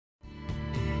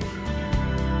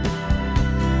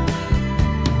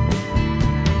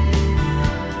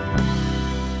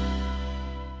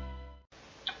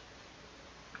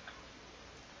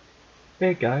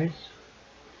Hey guys,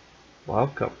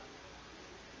 welcome.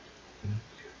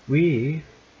 We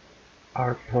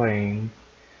are playing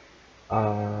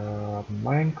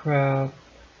Minecraft.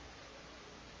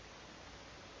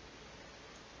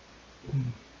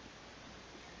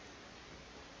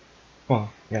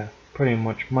 Well, yeah, pretty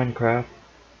much Minecraft,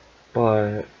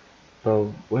 but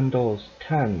the Windows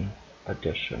 10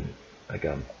 edition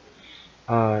again.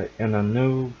 In a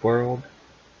new world,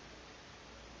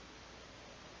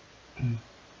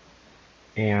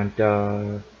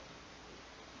 and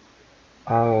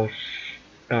I'll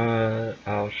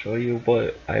show you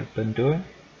what I've been doing,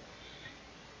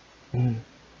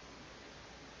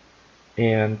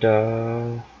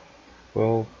 and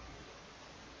we'll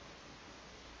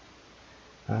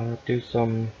do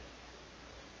some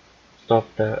stuff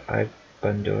that I've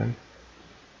been doing.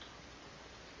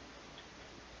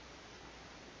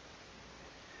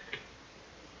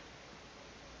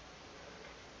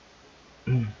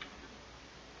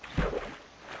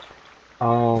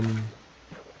 Um,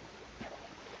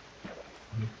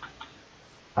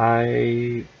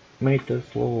 I made this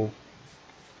little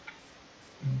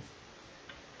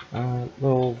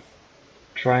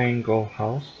triangle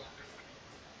house.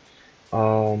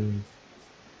 Um,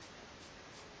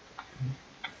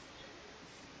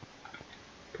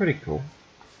 Pretty cool.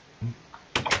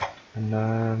 And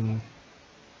then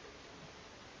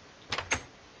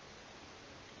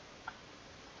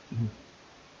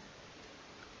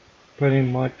pretty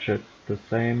much it's the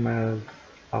same as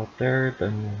out there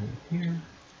than here.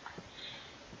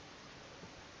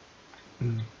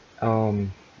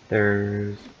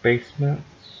 There's basements.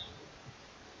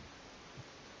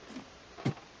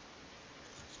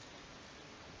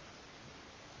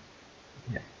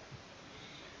 Yeah.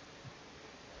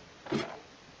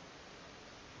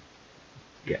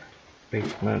 Yeah.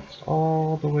 Basements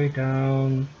all the way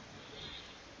down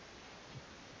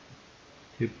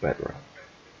to bedrock.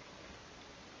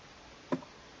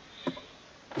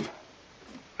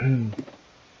 And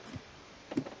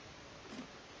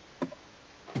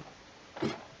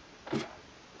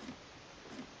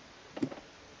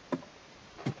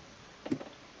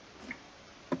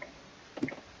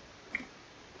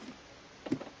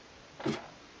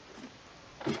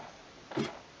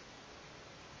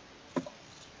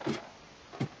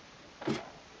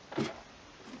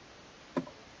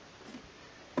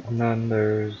then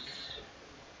there's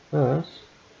this.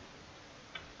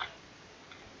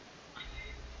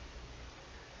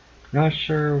 Not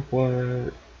sure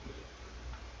what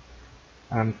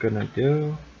I'm gonna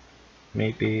do.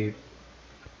 Maybe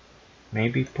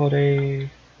put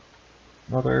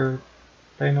another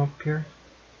thing up here.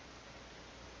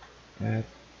 It's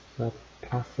a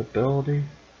possibility.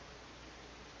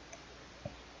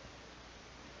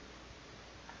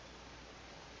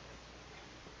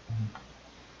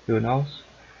 Who knows?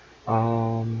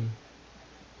 Um,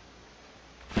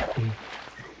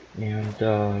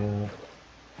 and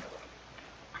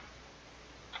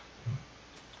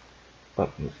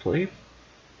let me sleep.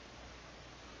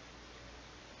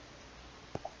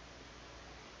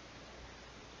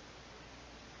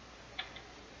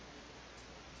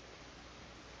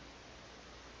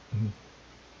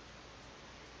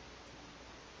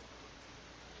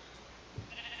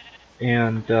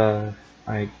 And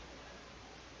I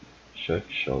should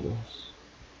show this.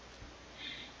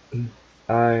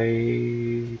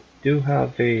 I do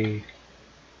have a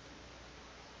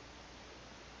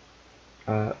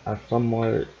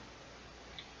somewhat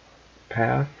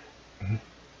path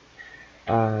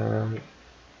uh,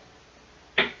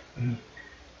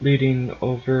 leading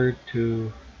over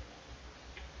to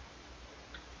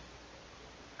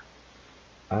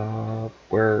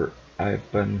where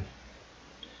I've been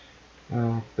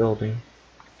building.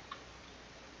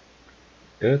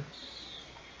 It's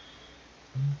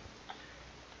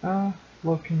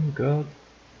looking good.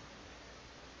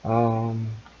 Um,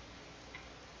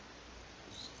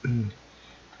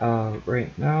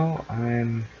 right now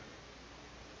I'm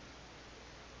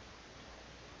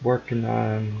working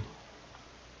on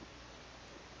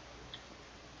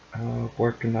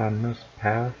this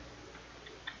path.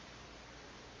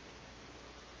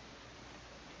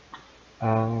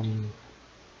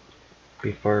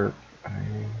 Before I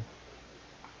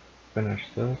finish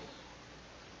this.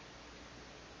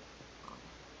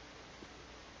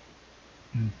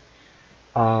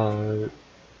 Uh,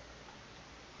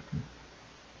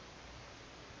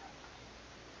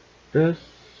 this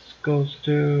goes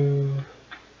to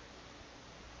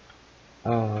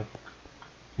one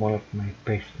of my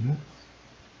basements.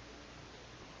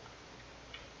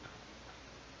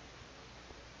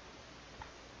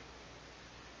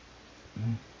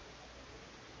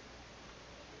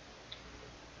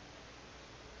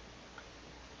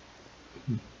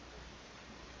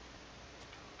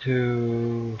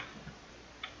 to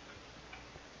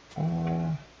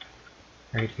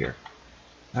right here.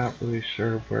 Not really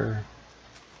sure where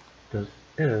this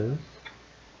is,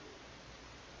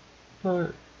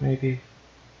 but maybe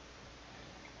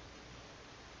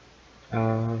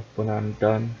when I'm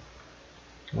done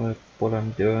with what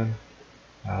I'm doing,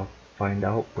 I'll find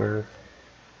out where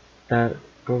that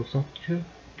goes up to.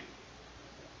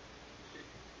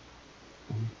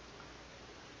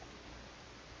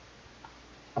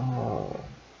 Uh,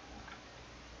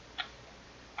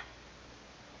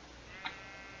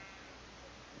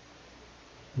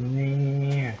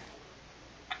 yeah.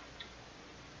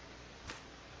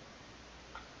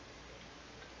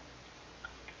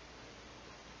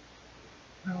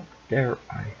 Well, there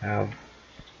I have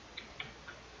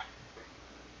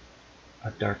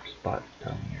a dark spot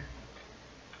down here.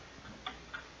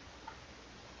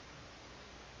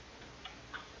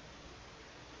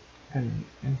 And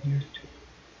here too.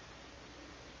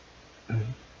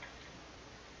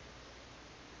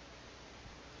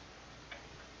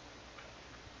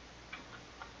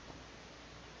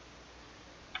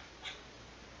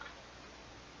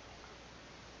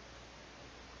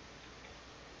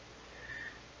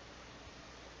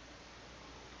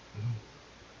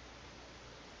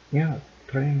 Yeah,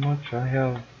 pretty much I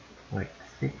have like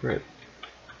secret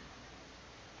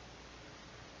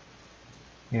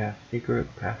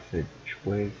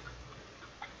passageways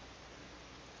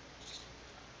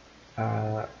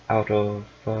out of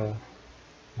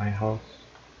my house.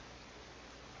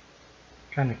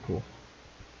 Kinda cool.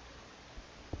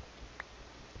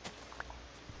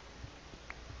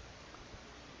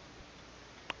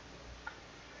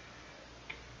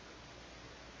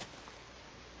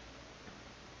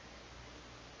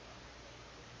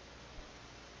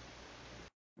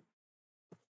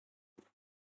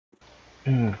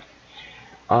 Mm.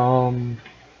 Um,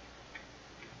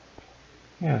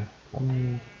 yeah, let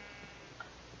me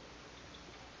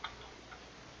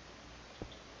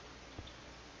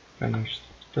finish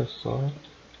this off.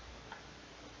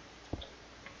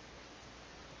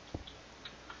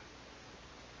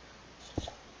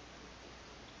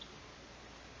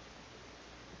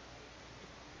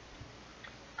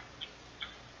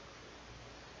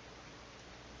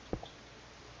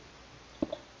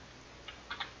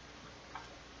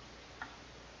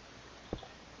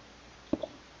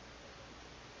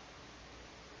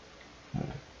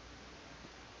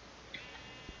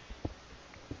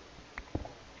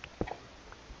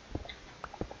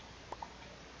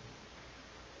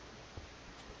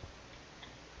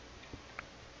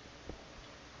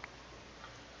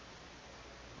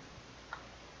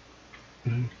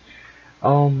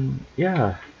 Mm.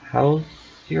 Yeah, how's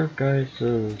your guys'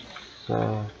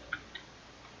 uh,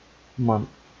 month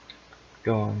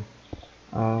going?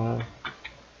 Uh,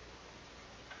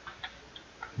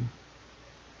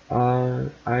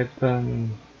 I've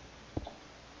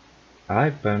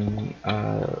been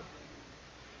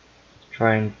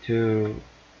trying to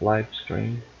live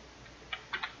stream.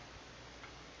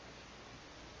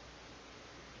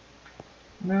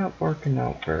 Not working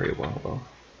out very well though.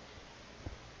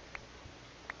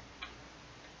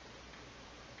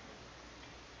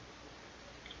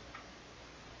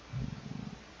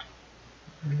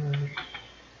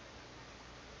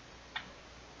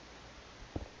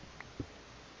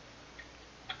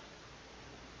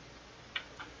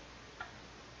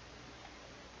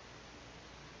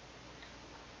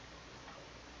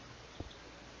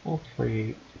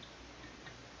 Hopefully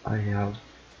I have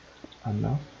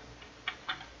enough.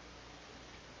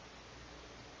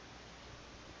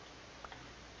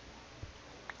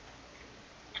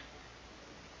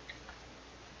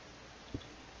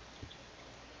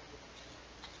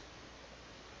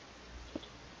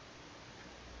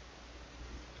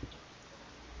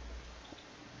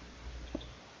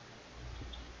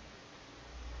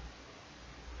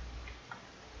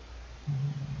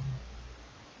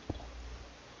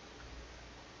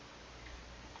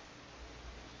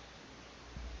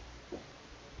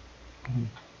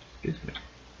 Excuse me.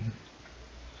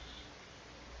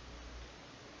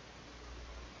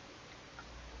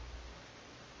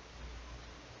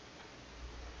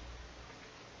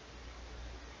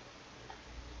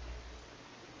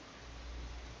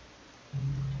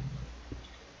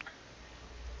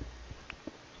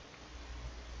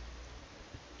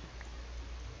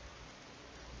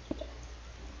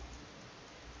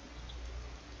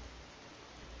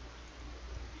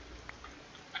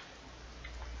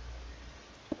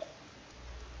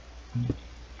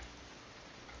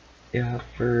 Yeah,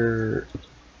 for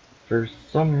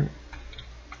some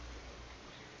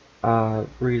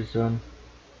reason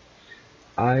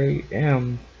I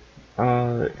am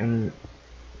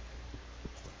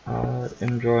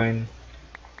enjoying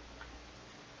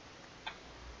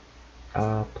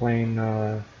playing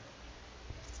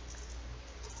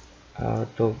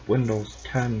the Windows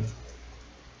 10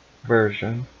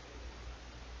 version.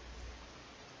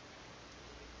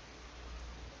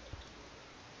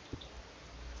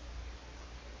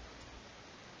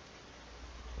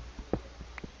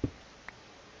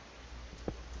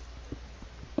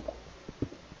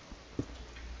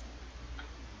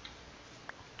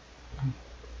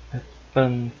 It's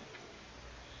been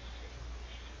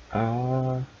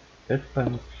uh, it's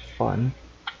been fun.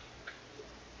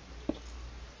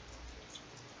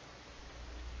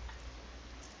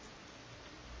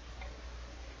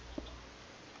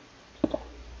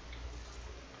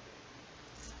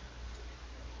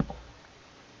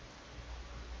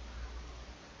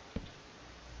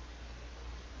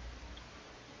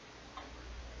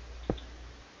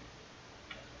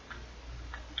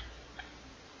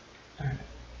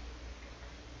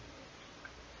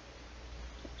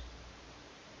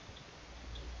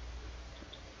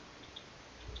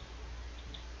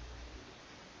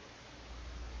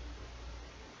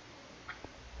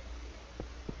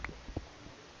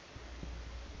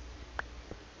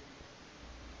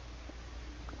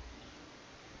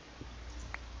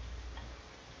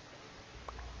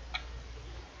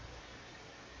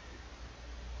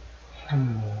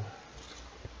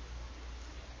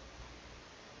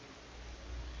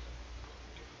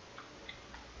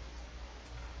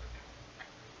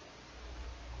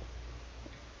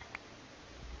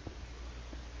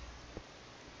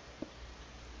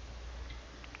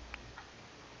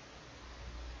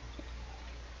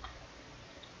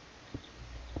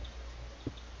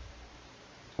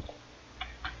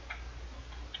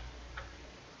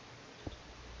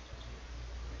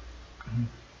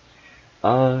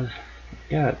 Uh,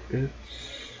 yeah, it's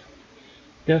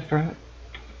different.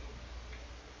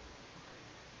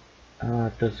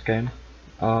 This game.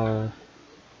 Uh,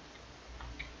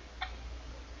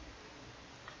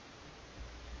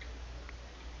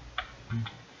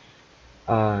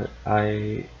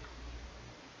 I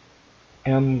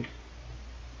am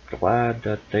glad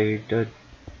that they did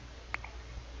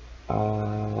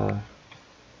uh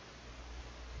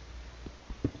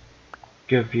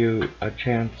give you a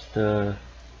chance to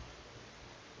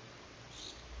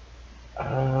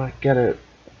get it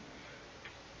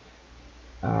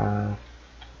uh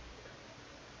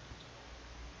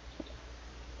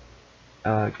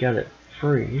get it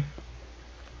free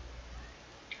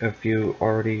if you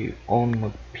already own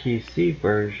the PC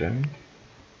version.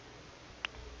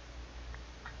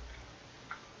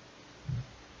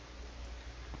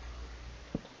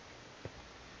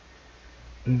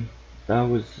 That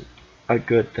was a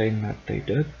good thing that they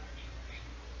did.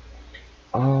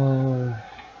 Uh,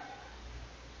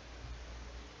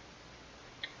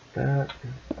 that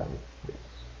is out of place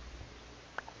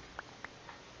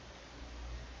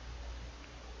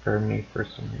for me for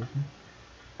some reason.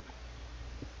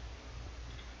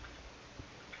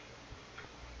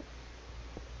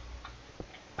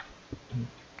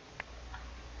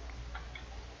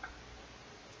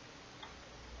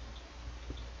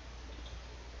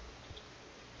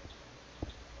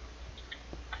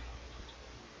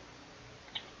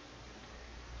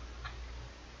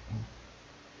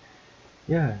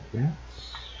 Yeah,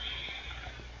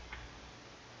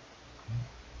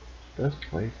 this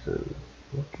place is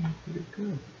looking pretty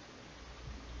good.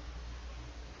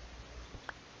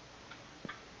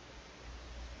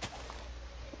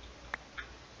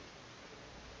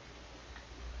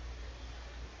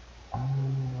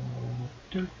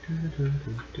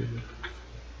 Do.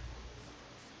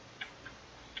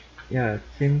 Yeah, it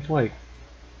seems like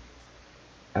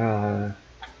uh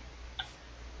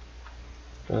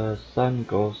the sun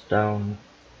goes down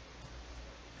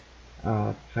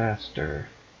faster.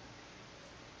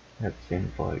 It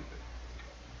seems like.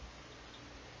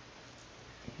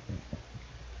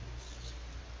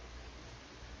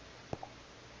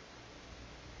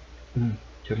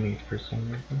 To me for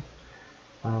some reason.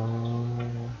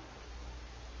 Uh,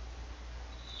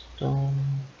 stone.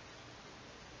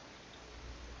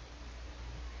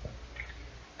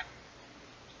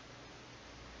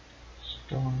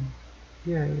 Stone.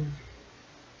 Yay.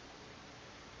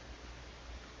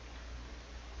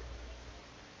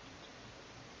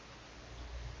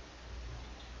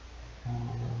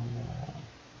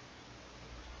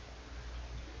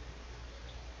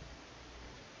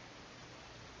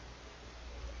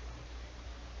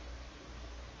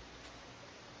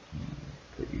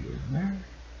 Put you in there.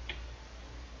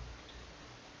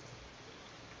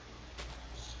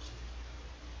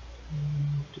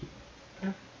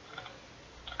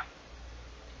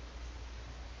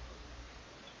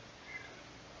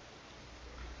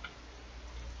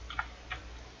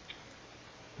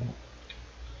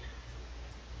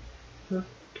 Okay.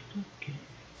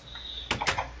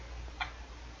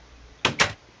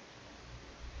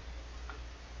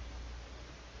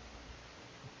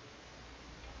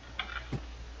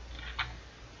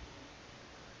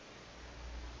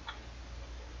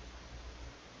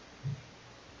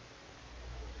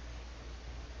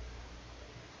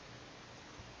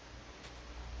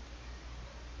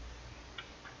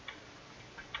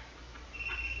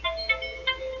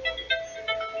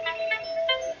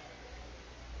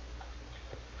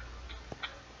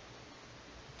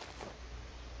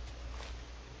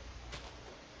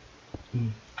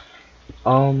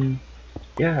 Um,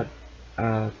 yeah,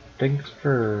 thanks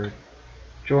for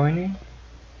joining,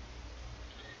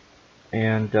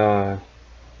 and,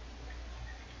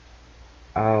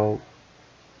 I'll,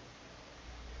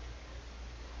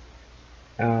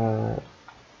 uh,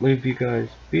 leave you guys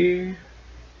be,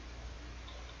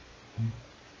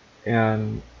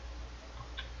 and,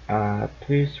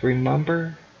 please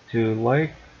remember to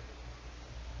like,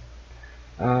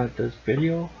 this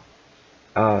video.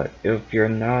 If you're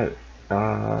not,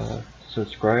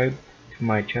 subscribed to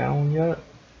my channel yet,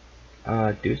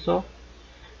 do so.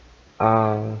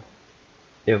 Uh,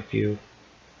 if you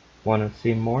want to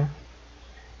see more.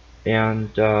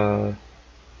 And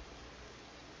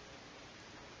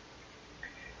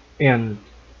and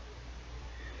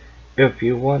if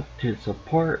you want to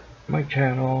support my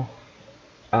channel,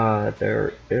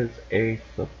 there is a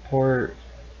support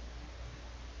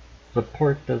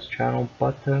this channel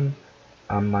button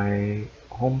on my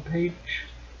homepage,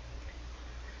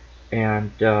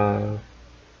 and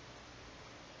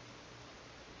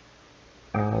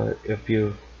if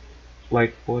you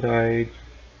like what I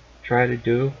try to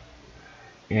do,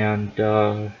 and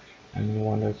you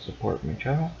want to support my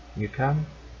channel, you can.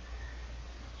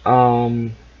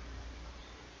 Um,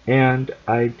 and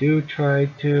I do try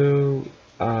to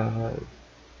uh,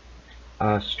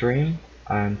 stream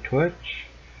on Twitch.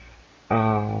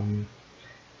 Um,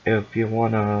 if you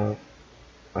wanna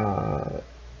uh,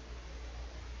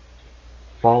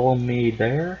 follow me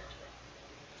there,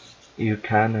 you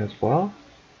can as well.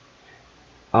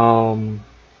 Um,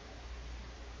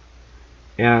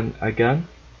 and again,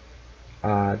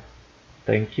 uh,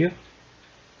 thank you,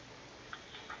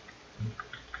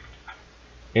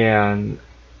 and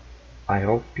I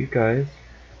hope you guys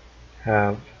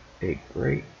have a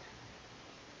great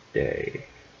day.